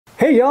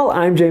Hey y'all,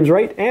 I'm James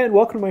Wright and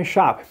welcome to my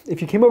shop.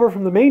 If you came over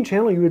from the main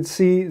channel, you would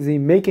see the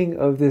making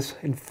of this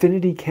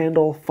infinity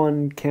candle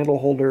fun candle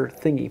holder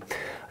thingy.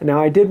 Now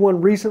I did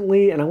one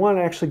recently and I want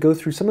to actually go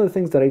through some of the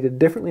things that I did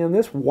differently on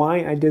this,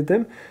 why I did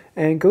them,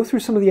 and go through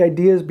some of the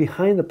ideas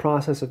behind the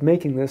process of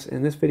making this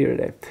in this video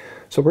today.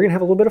 So we're going to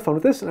have a little bit of fun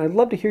with this, and I'd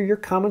love to hear your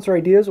comments or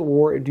ideas,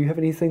 or do you have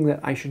anything that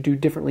I should do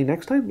differently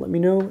next time? Let me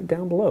know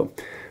down below.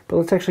 But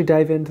let's actually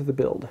dive into the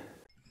build.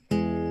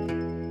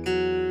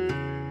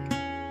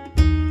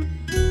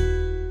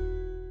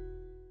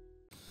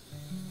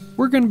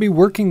 We're going to be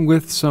working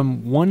with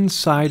some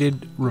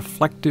one-sided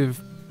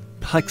reflective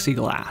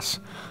plexiglass.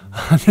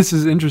 This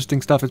is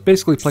interesting stuff. It's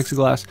basically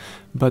plexiglass,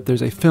 but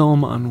there's a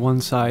film on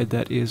one side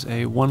that is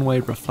a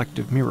one-way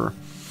reflective mirror.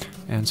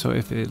 And so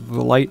if the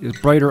light is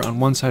brighter on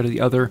one side or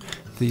the other,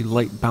 the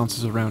light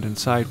bounces around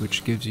inside,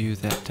 which gives you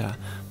that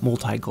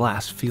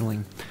multi-glass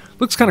feeling.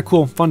 Looks kind of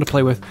cool, fun to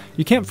play with.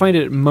 You can't find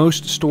it at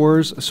most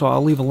stores, so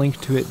I'll leave a link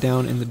to it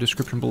down in the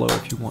description below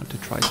if you want to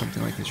try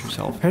something like this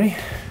yourself. Ready?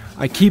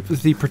 I keep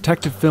the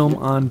protective film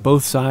on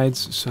both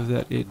sides so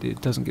that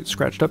it doesn't get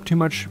scratched up too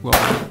much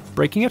while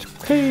breaking it.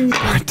 Hey.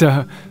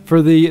 But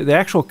for the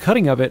actual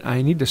cutting of it,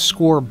 I need to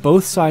score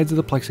both sides of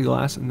the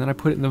plexiglass, and then I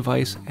put it in the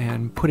vise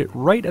and put it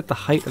right at the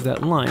height of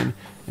that line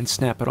and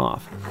snap it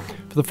off.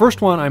 For the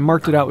first one, I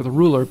marked it out with a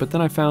ruler, but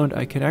then I found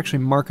I could actually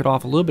mark it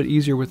off a little bit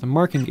easier with a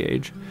marking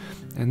gauge,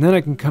 and then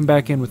I can come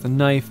back in with a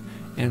knife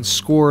and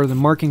score the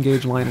marking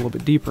gauge line a little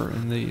bit deeper,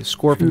 and the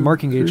score from the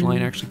marking gauge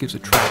line actually gives a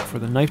track for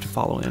the knife to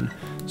follow in,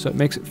 so it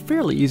makes it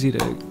fairly easy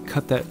to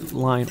cut that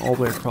line all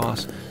the way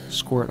across,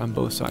 score it on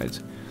both sides.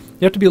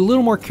 You have to be a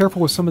little more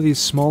careful with some of these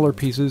smaller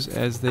pieces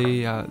as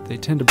they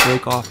tend to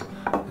break off,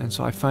 and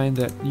so I find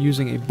that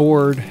using a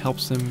board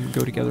helps them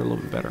go together a little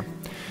bit better.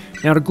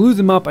 Now to glue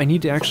them up, I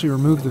need to actually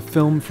remove the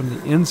film from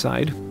the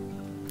inside,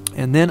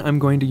 and then I'm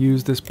going to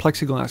use this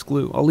plexiglass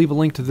glue. I'll leave a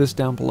link to this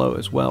down below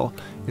as well.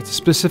 It's a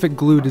specific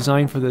glue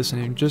designed for this,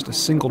 and in just a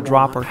single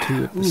drop or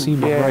two at the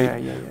seam of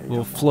Wright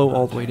will flow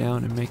all the way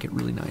down and make it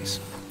really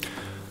nice.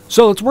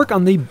 So let's work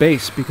on the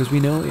base, because we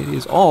know it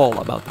is all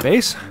about the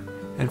base.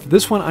 And for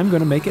this one, I'm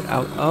going to make it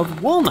out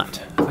of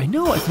walnut. I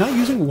know, it's not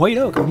using white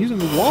oak, I'm using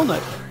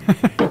walnut.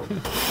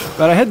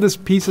 But I had this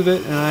piece of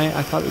it, and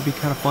I thought it would be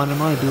kind of fun. I'm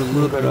going to do a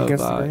little bit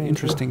of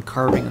interesting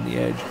carving on the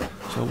edge.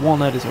 So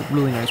walnut is a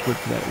really nice wood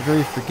for that.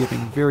 Very forgiving,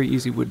 very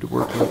easy wood to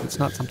work with. It's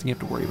not something you have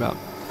to worry about.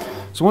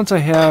 So once I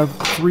have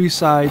three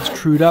sides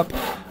trued up,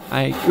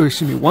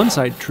 one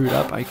side trued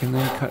up, I can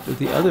then cut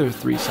the other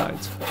three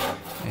sides.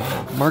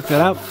 And mark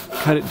that out,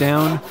 cut it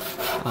down.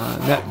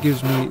 That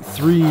gives me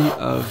 3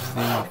 of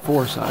the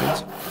 4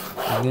 sides.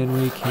 And then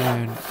we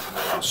can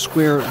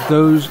square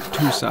those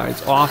 2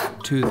 sides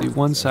off to the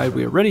one side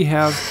we already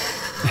have,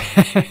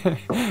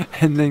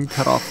 and then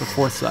cut off the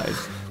 4th side.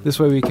 This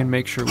way we can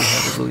make sure we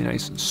have a really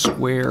nice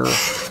square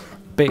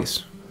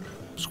base.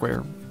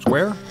 Square?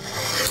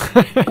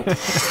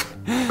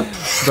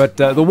 But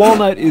the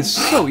walnut is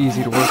so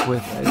easy to work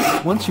with.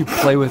 Once you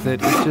play with it,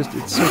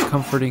 it's so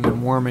comforting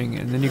and warming,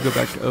 and then you go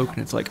back to oak and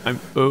it's like, I'm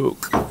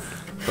oak.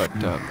 But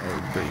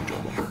very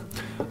enjoyable.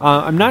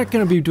 I'm not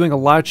going to be doing a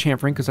lot of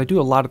chamfering because I do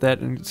a lot of that,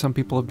 and some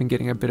people have been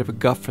getting a bit of a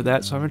guff for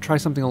that, so I'm going to try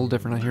something a little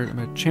different on here. I'm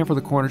going to chamfer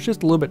the corners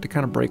just a little bit to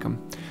kind of break them.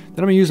 Then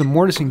I'm going to use a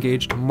mortising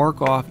gauge to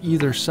mark off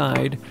either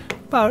side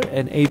about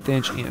an 1/8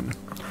 inch in.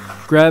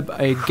 Grab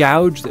a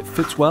gouge that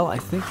fits well. I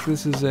think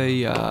this is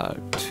a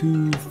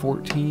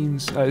 2/14,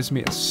 a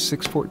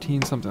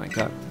 6/14, something like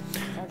that.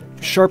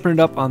 Sharpen it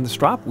up on the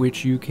strop,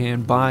 which you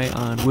can buy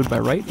on Wood by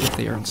Wright if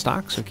they are in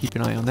stock, so keep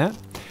an eye on that.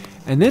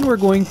 And then we're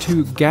going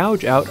to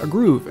gouge out a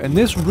groove, and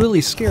this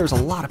really scares a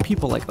lot of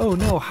people, like, oh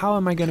no, how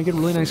am I going to get a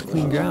really nice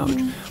clean gouge?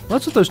 Well,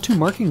 that's what those 2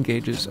 marking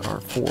gauges are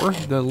for.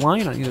 The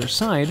line on either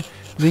side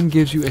then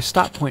gives you a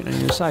stop point on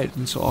either side,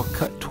 and so I'll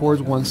cut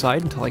towards one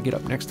side until I get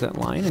up next to that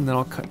line, and then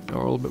I'll cut a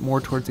little bit more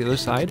towards the other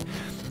side,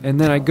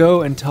 and then I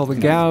go until the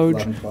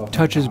gouge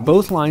touches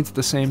both lines at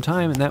the same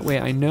time, and that way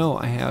I know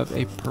I have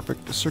a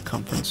perfect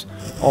circumference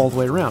all the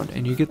way around,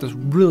 and you get this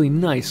really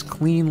nice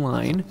clean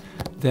line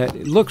that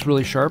it looks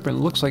really sharp and it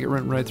looks like it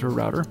went right through a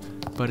router,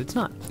 but it's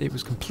not. It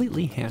was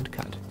completely hand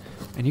cut,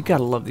 and you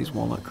gotta love these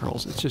walnut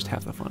curls. It's just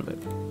half the fun of it.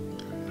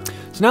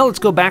 So now let's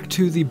go back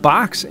to the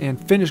box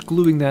and finish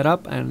gluing that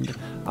up, and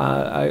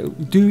I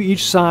do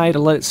each side, I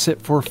let it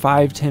sit for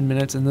 5-10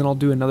 minutes, and then I'll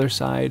do another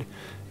side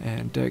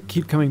and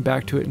keep coming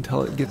back to it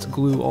until it gets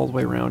glue all the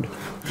way around.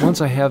 Once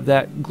I have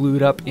that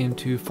glued up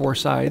into 4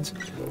 sides,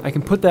 I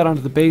can put that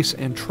onto the base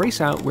and trace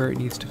out where it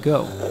needs to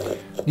go.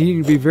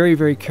 Needing to be very,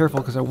 very careful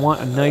because I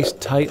want a nice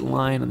tight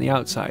line on the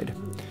outside.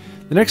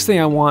 The next thing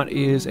I want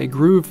is a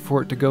groove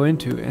for it to go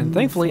into, and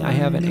thankfully I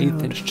have an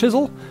 1/8 inch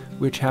chisel,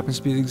 which happens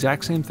to be the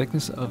exact same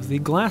thickness of the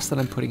glass that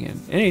I'm putting in,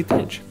 an 1/8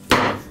 inch.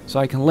 So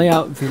I can lay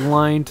out the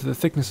line to the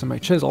thickness of my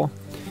chisel,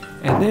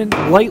 and then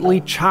lightly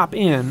chop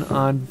in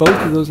on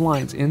both of those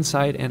lines,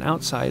 inside and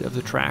outside of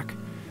the track.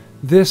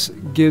 This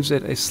gives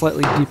it a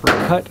slightly deeper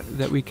cut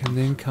that we can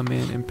then come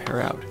in and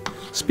pare out.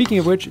 Speaking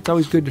of which, it's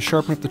always good to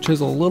sharpen up the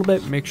chisel a little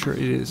bit, make sure it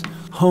is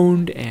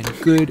honed and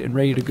good and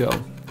ready to go.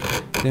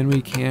 then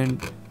we can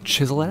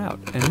chisel it out.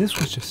 And this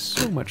was just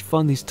so much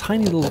fun. These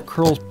tiny little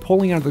curls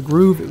pulling out of the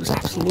groove. It was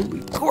absolutely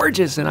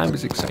gorgeous, and I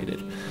was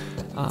excited.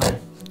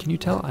 Can you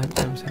tell? I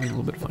was having a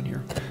little bit of fun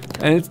here.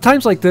 And it's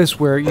times like this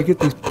where you get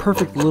these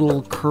perfect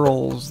little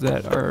curls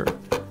that are...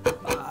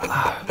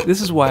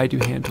 this is why I do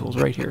hand tools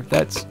right here.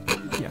 That's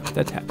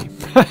happy.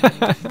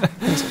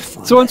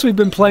 So once we've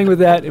been playing with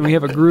that and we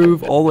have a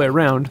groove all the way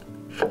around,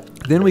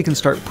 then we can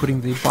start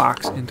putting the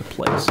box into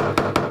place.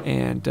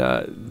 And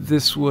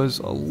this was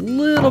a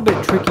little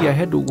bit tricky. I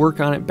had to work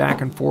on it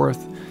back and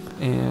forth,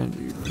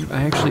 and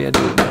I actually had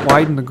to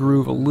widen the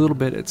groove a little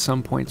bit at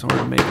some points in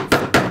order to make it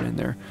fit down in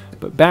there.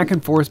 But back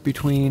and forth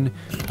between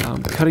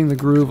cutting the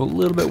groove a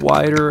little bit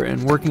wider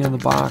and working on the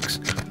box,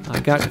 I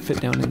got to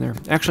fit down in there.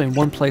 Actually, in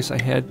one place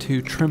I had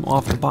to trim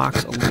off the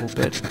box a little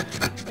bit,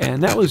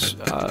 and that was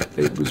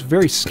it was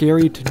very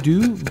scary to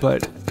do,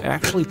 but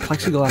actually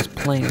plexiglass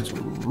planes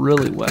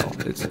really well.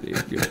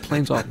 It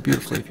planes off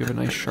beautifully. If you have a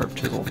nice sharp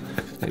chisel,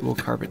 it will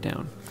carve it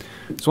down.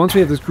 So once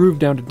we have this groove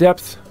down to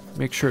depth,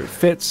 make sure it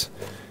fits,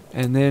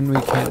 and then we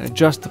can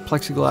adjust the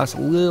plexiglass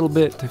a little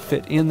bit to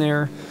fit in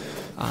there.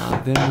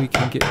 Then we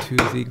can get to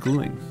the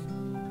gluing.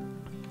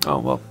 Oh,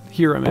 well,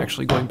 here I'm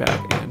actually going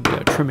back and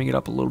trimming it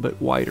up a little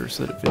bit wider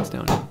so that it fits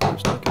down. I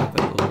was talking about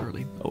that a little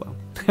early. Oh well.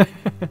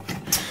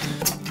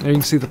 There you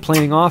can see the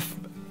planing off.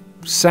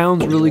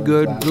 Sounds really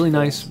good, really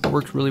nice,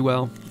 works really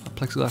well.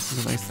 Plexiglass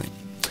is a nice thing.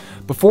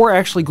 Before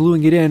actually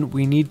gluing it in,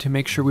 we need to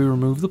make sure we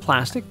remove the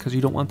plastic, because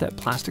you don't want that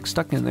plastic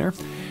stuck in there.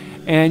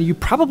 And you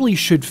probably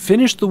should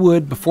finish the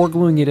wood before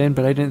gluing it in,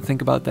 but I didn't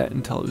think about that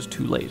until it was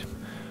too late.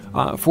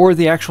 For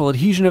the actual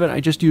adhesion of it, I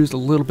just used a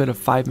little bit of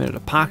 5-minute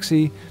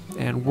epoxy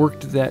and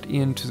worked that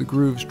into the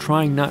grooves,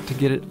 trying not to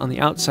get it on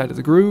the outside of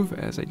the groove,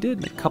 as I did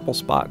in a couple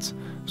spots.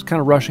 I was kind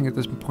of rushing at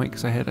this point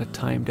because I had a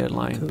time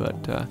deadline,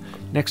 but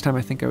next time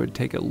I think I would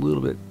take it a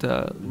little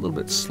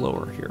bit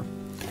slower here.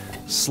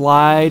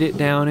 Slide it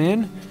down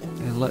in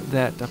and let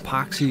that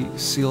epoxy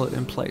seal it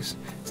in place.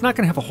 It's not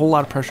going to have a whole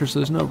lot of pressure, so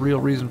there's no real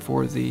reason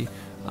for the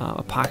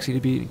epoxy to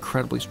be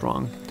incredibly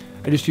strong.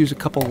 I just used a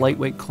couple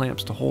lightweight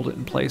clamps to hold it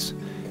in place.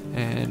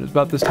 And it was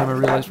about this time I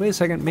realized, wait a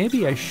second,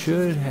 maybe I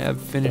should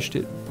have finished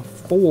it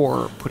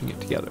before putting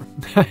it together.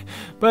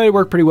 But it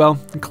worked pretty well.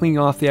 Cleaning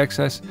off the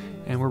excess,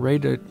 and we're ready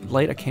to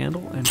light a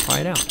candle and try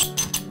it out.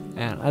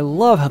 And I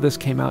love how this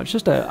came out. It's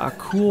just a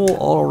cool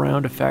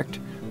all-around effect.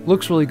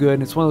 Looks really good,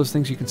 and it's one of those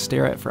things you can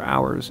stare at for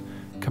hours,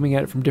 coming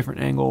at it from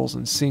different angles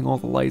and seeing all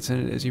the lights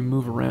in it as you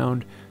move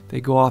around. They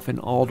go off in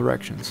all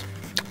directions.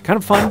 Kind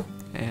of fun,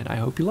 and I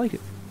hope you like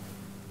it.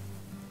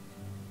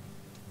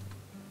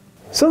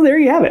 So there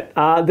you have it.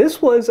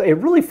 This was a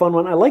really fun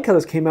one. I like how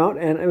this came out,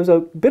 and it was a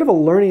bit of a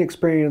learning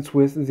experience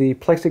with the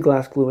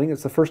plexiglass gluing.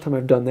 It's the first time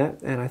I've done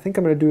that, and I think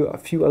I'm going to do a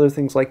few other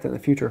things like that in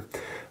the future.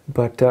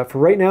 But for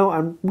right now,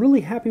 I'm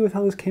really happy with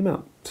how this came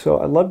out.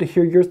 So I'd love to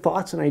hear your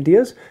thoughts and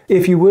ideas.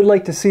 If you would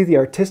like to see the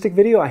artistic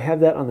video, I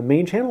have that on the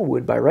main channel,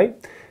 Wood by Wright.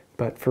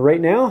 But for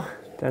right now,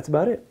 that's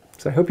about it.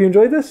 So I hope you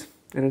enjoyed this,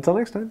 and until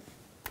next time,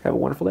 have a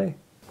wonderful day.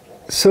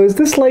 So is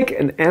this like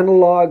an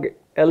analog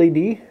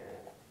LED?